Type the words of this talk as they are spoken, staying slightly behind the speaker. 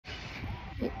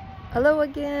Hello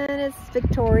again, it's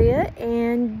Victoria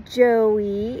and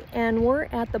Joey, and we're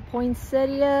at the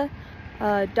Poinsettia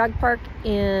dog park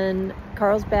in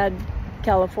Carlsbad,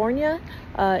 California.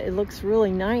 It looks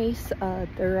really nice.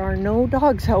 There are no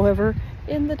dogs, however,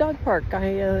 in the dog park.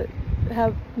 I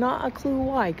have not a clue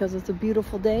why, because it's a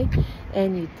beautiful day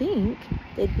and you'd think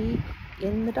they'd be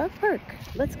in the dog park.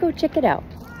 Let's go check it out.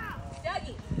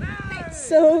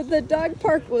 So the dog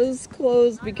park was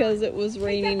closed because it was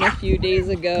raining a few days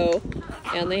ago,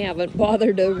 and they haven't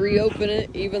bothered to reopen it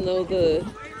even though the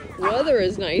weather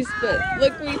is nice. But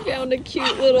look, we found a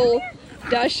cute little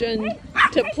Dachshund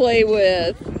to play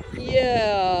with.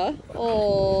 Yeah.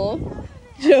 Oh,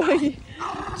 Joey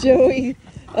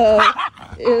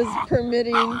is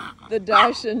permitting the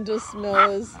Dachshund to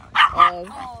smell his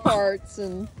parts,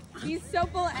 and he's so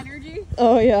full of energy.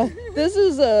 Oh yeah. This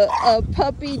is a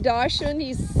puppy Dachshund.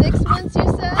 He's 6 months, you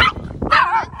said?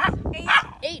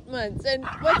 8 months. And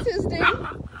what's his name?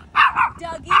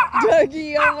 Dougie.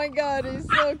 Dougie. Oh my God, he's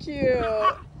so cute.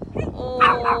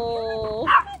 Oh.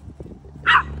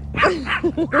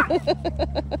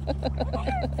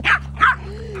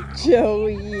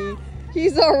 Joey.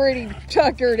 He's already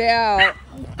tuckered out.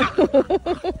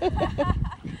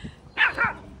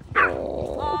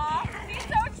 Aw, he's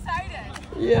so excited.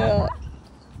 Yeah.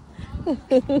 Hi,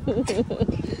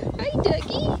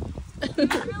 Dougie.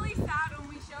 He's really sad when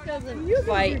we showed him. Doesn't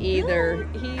fight either.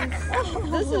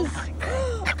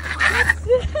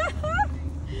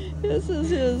 This is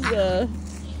his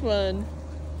fun.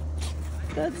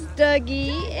 That's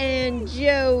Dougie and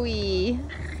Joey.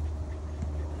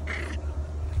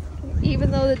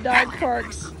 Even though the dog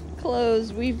park's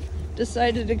closed, we've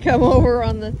decided to come over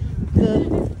on the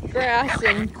grass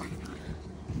and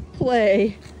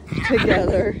play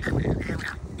together.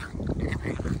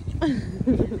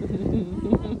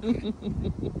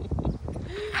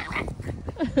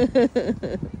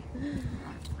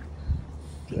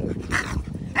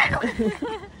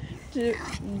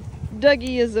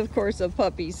 Dougie is of course a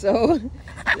puppy, so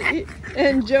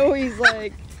and Joey's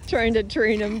like trying to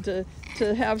train him to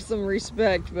have some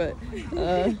respect, but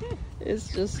it's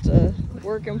just a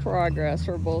work in progress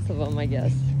for both of them, I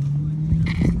guess.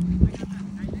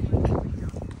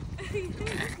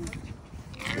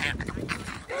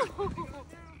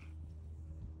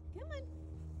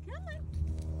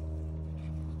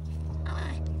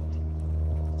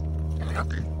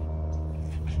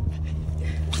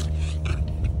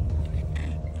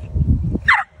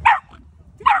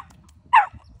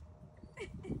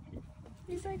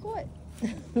 He's like, what?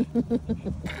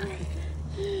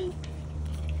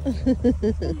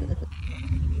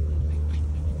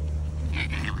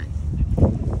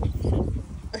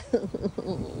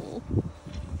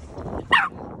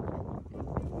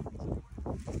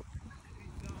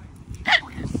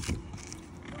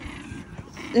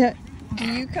 Do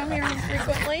you come here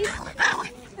frequently?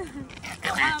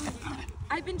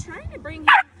 I've been trying to bring him.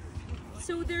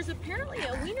 So there's apparently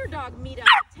a wiener dog meetup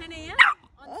at 10 a.m.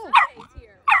 on Sundays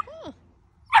here. Huh.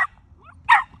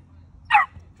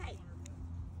 Hey.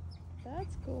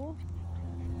 That's cool.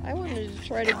 I wanted to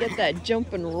try to get that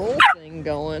jump and roll thing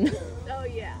going. Oh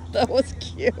yeah. That was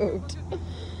cute.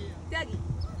 Dougie,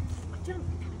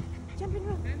 jump and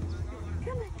roll.